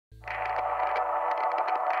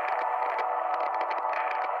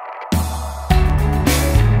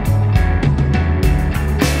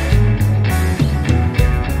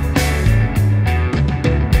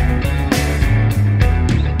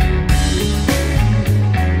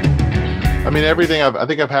mean, everything I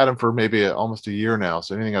think I've had them for maybe almost a year now.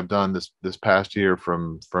 So anything I've done this past year,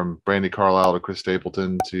 from Brandi Carlile to Chris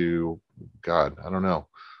Stapleton to, God, I don't know,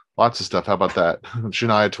 lots of stuff. How about that?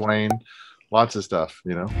 Shania Twain, lots of stuff.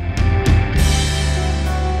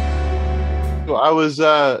 So I was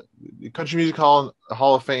Country Music Hall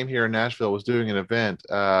of Fame here in Nashville was doing an event,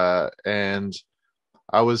 and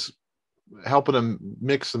I was helping them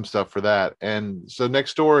mix some stuff for that. And so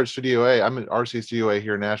next door at Studio A, I'm at RC Studio A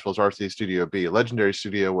here in Nashville's RC Studio B, a legendary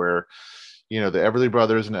studio where, the Everly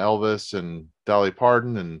Brothers and Elvis and Dolly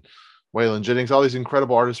Parton and Waylon Jennings, all these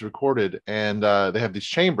incredible artists recorded. And they have these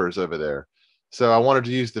chambers over there. So I wanted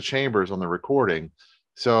to use the chambers on the recording.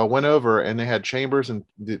 So I went over and they had chambers and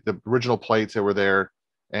the original plates that were there.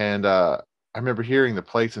 And I remember hearing the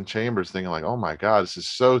plates and chambers thinking like, oh my God, this is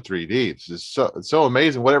so 3D. This is so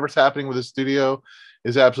amazing. Whatever's happening with the studio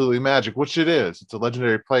is absolutely magic, which it is. It's a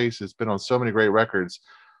legendary place. It's been on so many great records,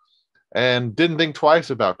 and didn't think twice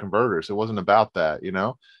about converters. It wasn't about that.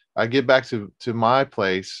 I get back to my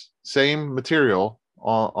place, same material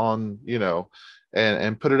and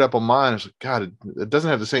put it up on mine. It's like, God, it doesn't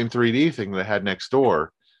have the same 3D thing that I had next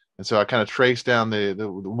door. And so I kind of traced down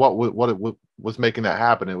what was making that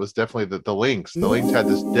happen. It was definitely the Lynx. The Lynx had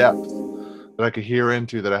this depth that I could hear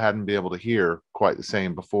into that I hadn't been able to hear quite the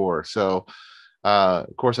same before. So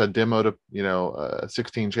of course I demoed a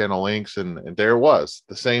 16 channel Lynx, and there it was,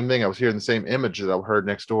 the same thing. I was hearing the same image that I heard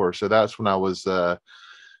next door. So that's when I was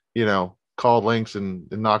called Lynx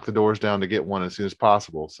and knocked the doors down to get one as soon as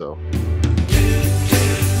possible. So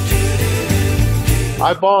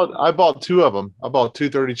I bought two of them. I bought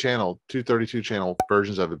 232 channel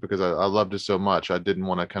versions of it because I loved it so much. I didn't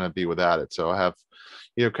want to kind of be without it. So I have,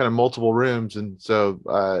 kind of multiple rooms, and so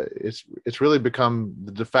it's really become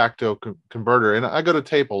the de facto converter. And I go to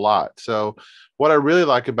tape a lot. So what I really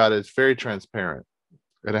like about it is very transparent,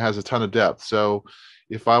 and it has a ton of depth. So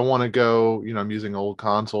if I want to go, I'm using old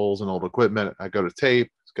consoles and old equipment, I go to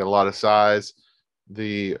tape. It's got a lot of size.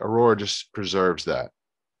 The Aurora just preserves that.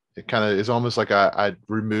 It kind of is almost like I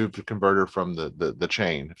removed the converter from the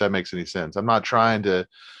chain, if that makes any sense. I'm not trying to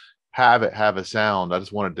have it have a sound. I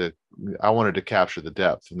wanted to capture the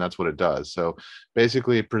depth, and that's what it does. So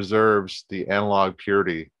basically it preserves the analog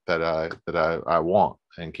purity that I want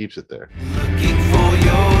and keeps it there. Looking for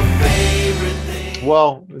your favorite thing.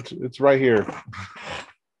 Well, it's right here.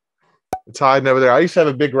 It's hiding over there. I used to have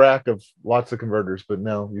a big rack of lots of converters, but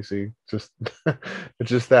no, you see, just it's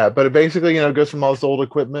just that. But it basically, goes from all this old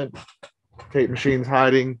equipment, tape machines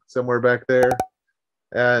hiding somewhere back there,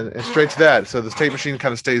 and straight to that. So this tape machine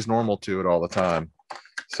kind of stays normal to it all the time.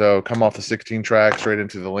 So come off the 16 track straight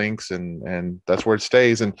into the Lynx, and that's where it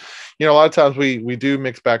stays. And a lot of times we do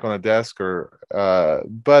mix back on a desk,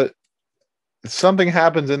 but something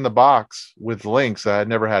happens in the box with Lynx that I had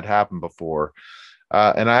never had happen before.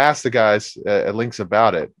 And I asked the guys at Lynx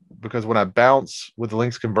about it, because when I bounce with the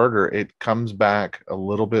Lynx converter, it comes back a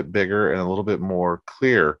little bit bigger and a little bit more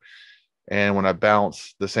clear. And when I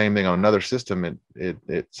bounce the same thing on another system,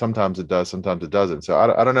 it sometimes it does, sometimes it doesn't. So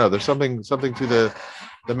I don't know. There's something to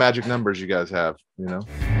the magic numbers you guys have,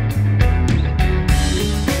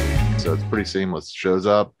 So it's pretty seamless. It shows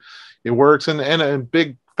up, it works, and a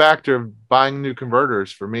big factor of buying new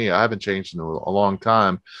converters for me, I haven't changed in a long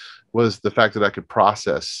time, was the fact that I could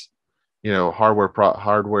process,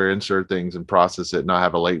 hardware insert things and process it, not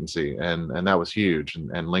have a latency. And that was huge.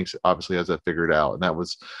 And Lynx obviously has that figured out. And that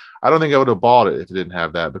was, I don't think I would have bought it if it didn't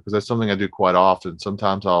have that, because that's something I do quite often.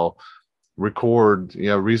 Sometimes I'll record,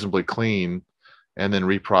 reasonably clean, and then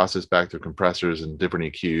reprocess back through compressors and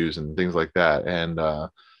different EQs and things like that.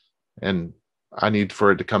 And I need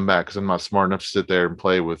for it to come back, because I'm not smart enough to sit there and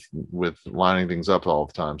play with lining things up all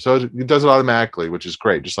the time. So it does it automatically, which is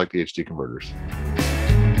great, just like the HD converters.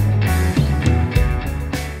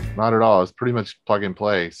 Not at all. It's pretty much plug and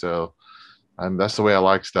play. So that's the way I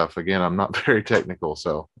like stuff. Again, I'm not very technical,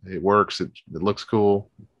 so it works. It looks cool.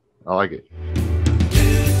 I like it.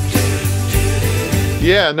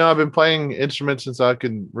 Yeah, no, I've been playing instruments since I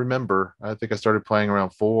can remember. I think I started playing around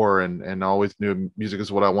 4, and always knew music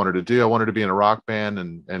is what I wanted to do. I wanted to be in a rock band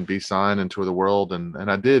and be signed and tour the world. And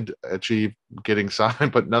I did achieve getting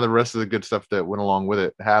signed, but none of the rest of the good stuff that went along with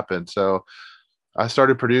it happened. So I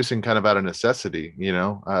started producing kind of out of necessity,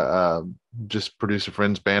 just produced a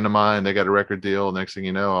friend's band of mine. They got a record deal. Next thing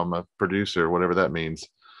you know, I'm a producer, whatever that means.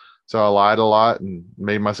 So I lied a lot and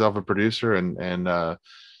made myself a producer, and I'm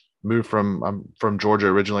from Georgia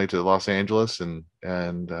originally to Los Angeles, and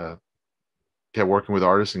kept working with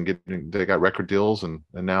artists and they got record deals, and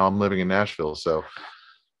now I'm living in Nashville. So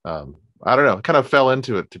I don't know, kind of fell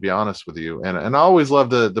into it, to be honest with you. And I always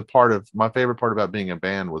loved the part of my favorite part about being a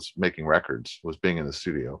band was making records, was being in the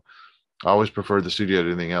studio. I always preferred the studio to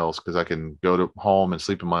anything else because I can go to home and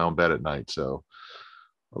sleep in my own bed at night. So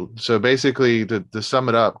basically, to sum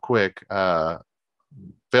it up quick,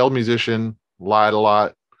 failed musician, lied a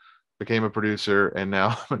lot, became a producer, and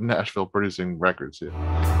now I'm in Nashville producing records.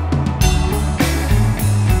 Yeah.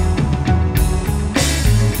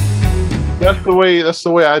 That's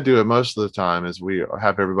the way I do it most of the time is we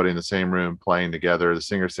have everybody in the same room playing together, the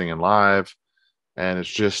singer singing live, and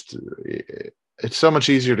it's so much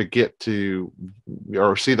easier to get to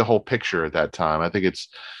or see the whole picture at that time. I think it's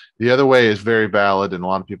the other way is very valid, and a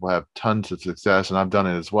lot of people have tons of success, and I've done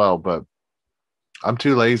it as well, but I'm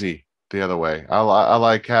too lazy the other way. I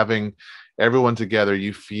like having everyone together.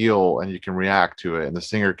 You feel and you can react to it, and the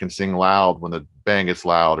singer can sing loud when the band gets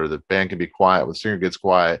loud, or the band can be quiet when the singer gets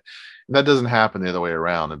quiet. And that doesn't happen the other way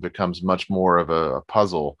around. It becomes much more of a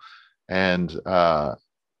puzzle. And I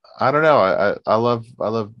don't know. I love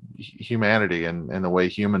humanity and the way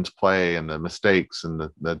humans play and the mistakes and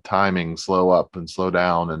the timing, slow up and slow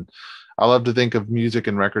down. And I love to think of music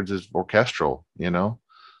and records as orchestral.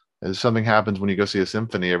 As something happens when you go see a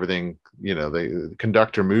symphony, everything, the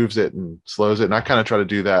conductor moves it and slows it. And I kind of try to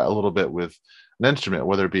do that a little bit with an instrument,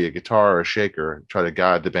 whether it be a guitar or a shaker, try to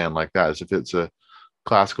guide the band like that as if it's a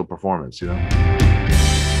classical performance. You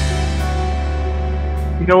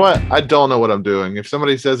know what? I don't know what I'm doing. If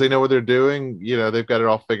somebody says they know what they're doing, they've got it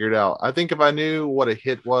all figured out. I think if I knew what a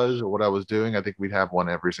hit was or what I was doing, I think we'd have one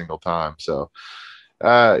every single time. So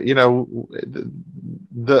the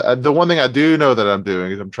one thing I do know that I'm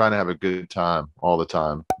doing is I'm trying to have a good time all the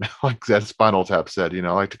time. Like that Spinal Tap said,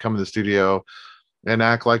 I like to come in the studio and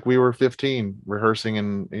act like we were 15 rehearsing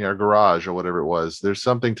in our garage or whatever it was. There's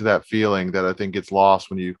something to that feeling that I think gets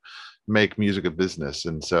lost when you make music a business.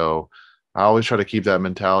 And so I always try to keep that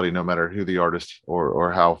mentality no matter who the artist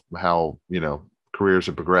or how careers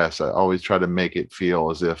have progressed. I always try to make it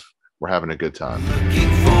feel as if we're having a good time.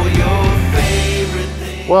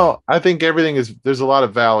 Well, I think there's a lot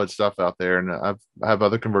of valid stuff out there, and I have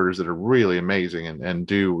other converters that are really amazing and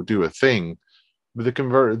do a thing. But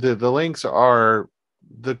the Lynx are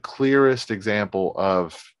the clearest example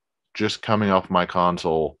of just coming off my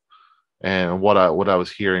console and what I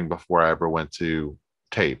was hearing before I ever went to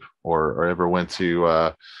tape or ever went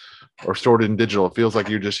to or stored in digital. It feels like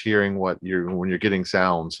you're just hearing when you're getting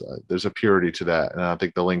sounds. There's a purity to that, and I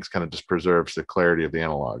think the Lynx kind of just preserves the clarity of the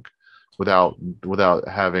analog without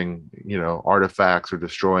having artifacts or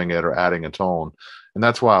destroying it or adding a tone. And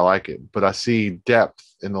that's why I like it. But I see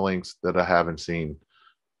depth in the Lynx that I haven't seen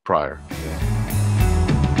prior.